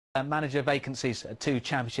Manager vacancies at two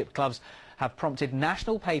Championship clubs have prompted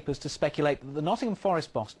national papers to speculate that the Nottingham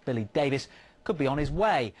Forest boss, Billy Davies, could be on his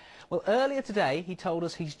way. Well, earlier today he told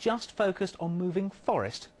us he's just focused on moving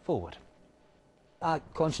Forest forward. I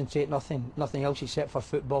concentrate nothing else except for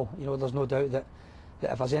football. You know, there's no doubt that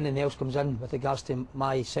if there's anything else comes in with regards to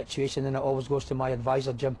my situation, then it always goes to my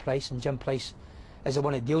advisor, Jim Price, and Jim Price is the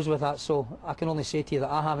one that deals with that. So I can only say to you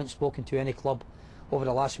that I haven't spoken to any club over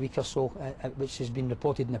the last week or so, which has been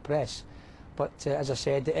reported in the press. But as I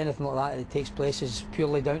said, anything like that takes place is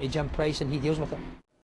purely down to Jim Price, and he deals with it.